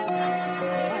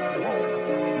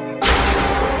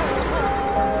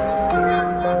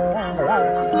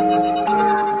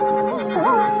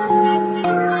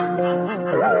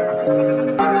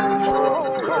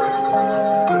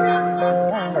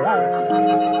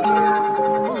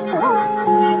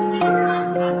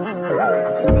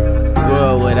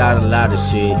without a lot of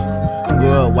shit.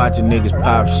 Grew up watching niggas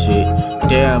pop shit.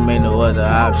 Damn, ain't no other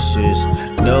options.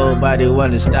 Nobody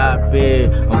wanna stop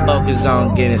it. I'm focused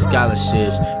on getting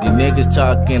scholarships. These niggas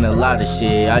talking a lot of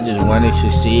shit. I just wanna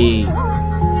succeed.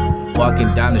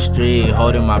 Walking down the street,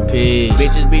 holding my peace.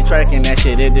 Bitches be tracking, that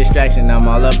shit a distraction. I'm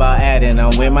all about adding.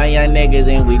 I'm with my young niggas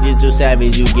and we just too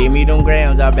savage. You give me them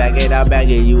grams, I'll back it, I'll back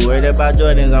it. You worried about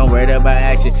Jordans, I'm worried about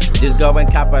action. Just go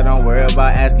and cop it, don't worry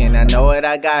about asking. I know what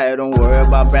I got, don't worry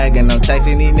about bragging. I'm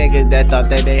texting these niggas that thought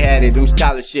that they had it, them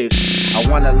scholarships. I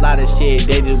want a lot of shit,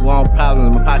 they just want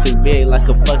problems. My pocket's big like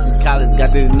a fucking college.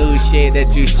 Got this new shit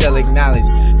that you shall acknowledge.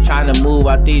 Trying to move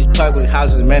out these public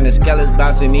houses, man, the skeletons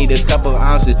bouncing, need a couple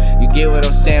ounces. You get what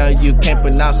I'm saying, you can't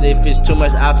pronounce it. If it's too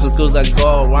much obstacles, I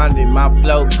go around it. My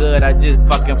flow good, I just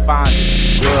fucking find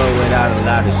it. Grew up without a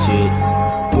lot of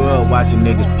shit. Grew up watching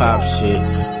niggas pop shit.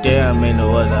 Damn, ain't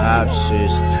no other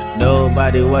options.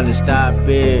 Nobody wanna stop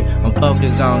it. I'm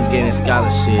focused on getting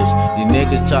scholarships. These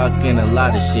niggas talking a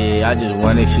lot of shit. I just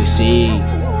wanna succeed.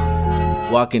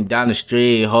 Walking down the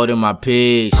street, holding my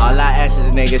peace. All I ask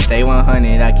is niggas stay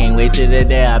 100. I can't wait till the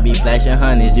day I be flashing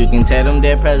hundreds. You can tell them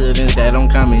they're presidents that I'm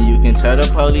coming. You can tell the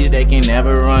police they can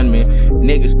never run me.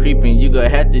 Niggas creeping, you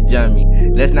gon' have to jump me.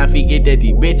 Let's not forget that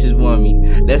these bitches want me.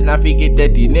 Let's not forget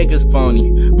that these niggas phony.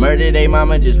 Murder they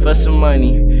mama just for some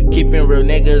money. Keeping real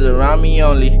niggas around me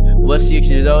only. Was 6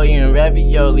 years old eating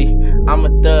ravioli. I'm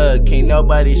a thug, can't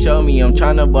nobody show me. I'm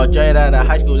tryna ball straight out of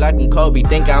high school like I'm Kobe.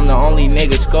 Think I'm the only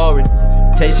nigga scoring.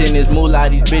 Tasting this moolah,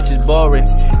 these bitches boring.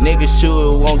 Niggas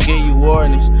sure won't give you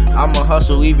warnings. I'ma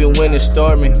hustle even when it's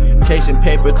storming. Chasing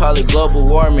paper, call it global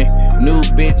warming. New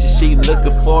bitches, she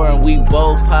looking for and we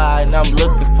both high and I'm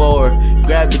looking for her.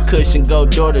 Grab the cushion, go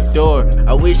door to door.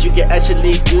 I wish you could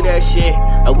actually do that shit.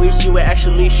 I wish you would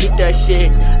actually shoot that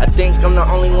shit. I think I'm the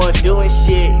only one doing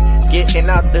shit. Getting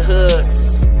out the hood.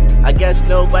 I guess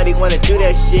nobody wanna do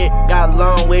that shit. Got a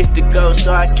long ways to go,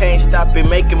 so I can't stop it.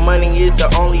 Making money is the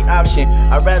only option.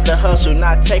 I'd rather hustle,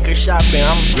 not take her shopping.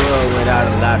 I'm grew up without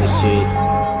a lot of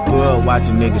shit. Grew up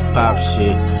watching niggas pop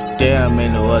shit. Damn,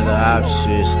 ain't no other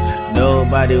options.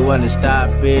 Nobody wanna stop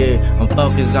it. I'm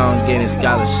focused on getting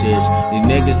scholarships. These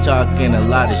niggas talking a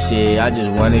lot of shit. I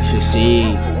just wanna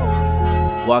succeed.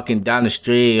 Walking down the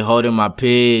street, holding my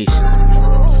peace.